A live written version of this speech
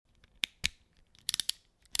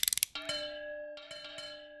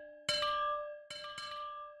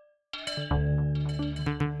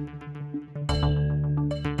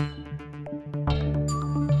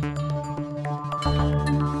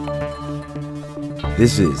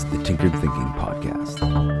This is the Tinkered Thinking Podcast.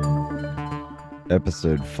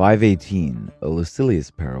 Episode 518, A Lucilius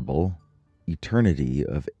Parable, Eternity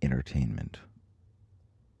of Entertainment.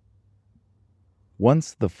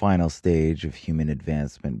 Once the final stage of human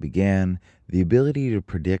advancement began, the ability to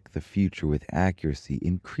predict the future with accuracy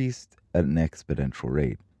increased at an exponential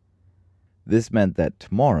rate. This meant that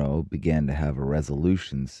tomorrow began to have a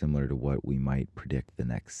resolution similar to what we might predict the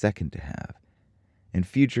next second to have, and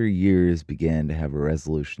future years began to have a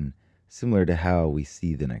resolution similar to how we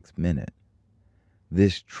see the next minute.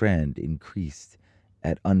 This trend increased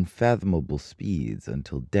at unfathomable speeds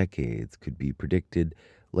until decades could be predicted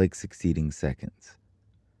like succeeding seconds.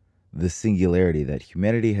 The singularity that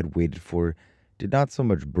humanity had waited for did not so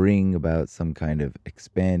much bring about some kind of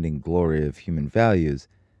expanding glory of human values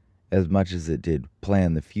as much as it did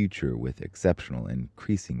plan the future with exceptional and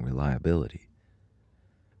increasing reliability.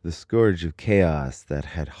 The scourge of chaos that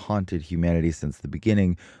had haunted humanity since the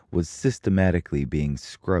beginning was systematically being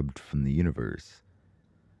scrubbed from the universe.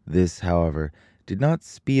 This, however, did not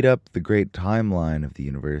speed up the great timeline of the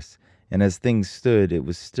universe, and as things stood, it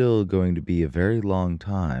was still going to be a very long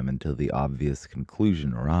time until the obvious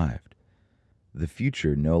conclusion arrived. The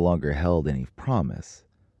future no longer held any promise,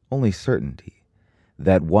 only certainty,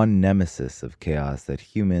 that one nemesis of chaos that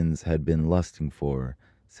humans had been lusting for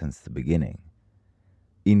since the beginning.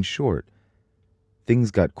 In short,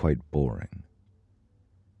 things got quite boring.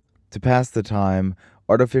 To pass the time,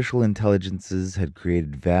 artificial intelligences had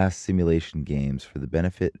created vast simulation games for the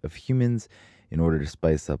benefit of humans in order to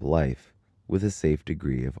spice up life with a safe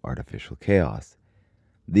degree of artificial chaos.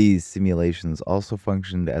 These simulations also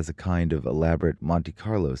functioned as a kind of elaborate Monte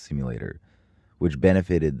Carlo simulator, which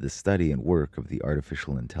benefited the study and work of the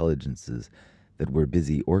artificial intelligences that were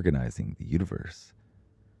busy organizing the universe.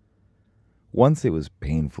 Once it was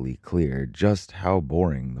painfully clear just how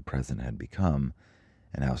boring the present had become,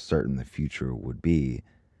 and how certain the future would be,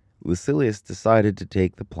 Lucilius decided to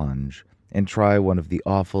take the plunge and try one of the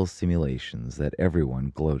awful simulations that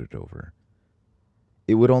everyone gloated over.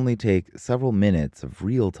 It would only take several minutes of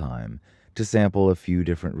real time to sample a few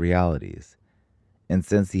different realities, and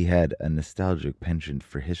since he had a nostalgic penchant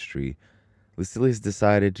for history, Lucilius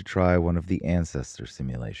decided to try one of the ancestor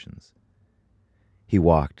simulations. He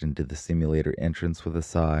walked into the simulator entrance with a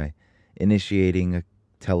sigh, initiating a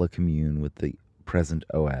telecommune with the present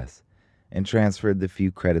OS, and transferred the few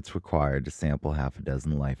credits required to sample half a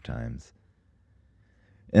dozen lifetimes.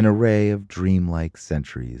 An array of dreamlike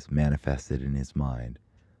centuries manifested in his mind,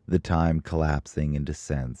 the time collapsing into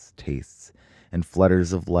scents, tastes, and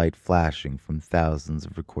flutters of light flashing from thousands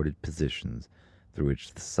of recorded positions through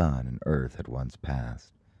which the sun and earth had once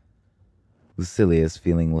passed. Lucilius,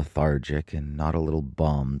 feeling lethargic and not a little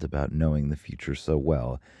bummed about knowing the future so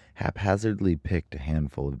well, haphazardly picked a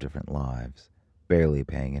handful of different lives, barely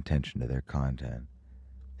paying attention to their content.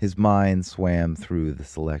 His mind swam through the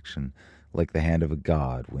selection like the hand of a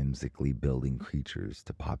god whimsically building creatures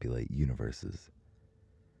to populate universes.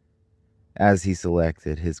 As he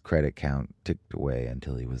selected, his credit count ticked away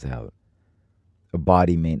until he was out. A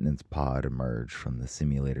body maintenance pod emerged from the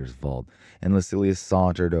simulator's vault, and Lucilius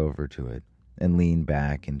sauntered over to it and leaned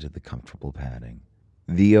back into the comfortable padding.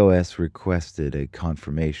 The OS requested a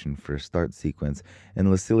confirmation for a start sequence,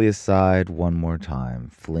 and Lucilius sighed one more time,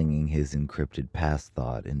 flinging his encrypted past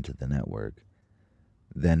thought into the network.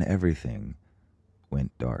 Then everything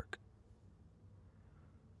went dark.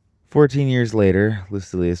 14 years later,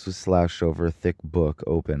 Lucilius was slouched over a thick book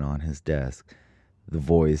open on his desk. The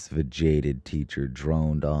voice of a jaded teacher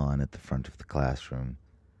droned on at the front of the classroom.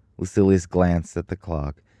 Lucilius glanced at the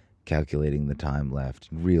clock, calculating the time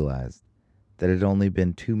left, and realized that it had only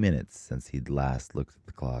been 2 minutes since he'd last looked at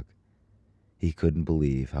the clock. He couldn't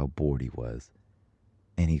believe how bored he was,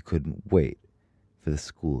 and he couldn't wait for the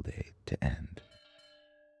school day to end.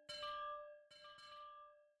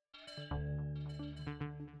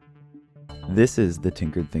 This is the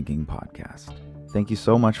Tinkered Thinking Podcast. Thank you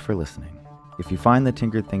so much for listening. If you find the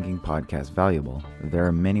Tinkered Thinking Podcast valuable, there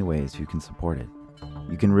are many ways you can support it.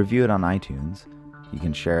 You can review it on iTunes, you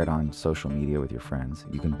can share it on social media with your friends,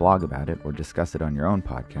 you can blog about it or discuss it on your own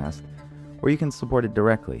podcast, or you can support it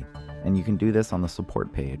directly, and you can do this on the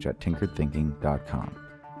support page at tinkeredthinking.com.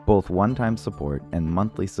 Both one-time support and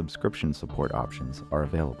monthly subscription support options are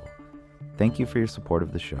available. Thank you for your support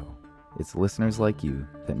of the show. It's listeners like you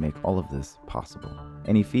that make all of this possible.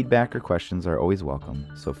 Any feedback or questions are always welcome,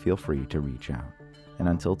 so feel free to reach out. And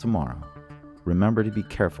until tomorrow, remember to be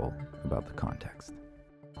careful about the context.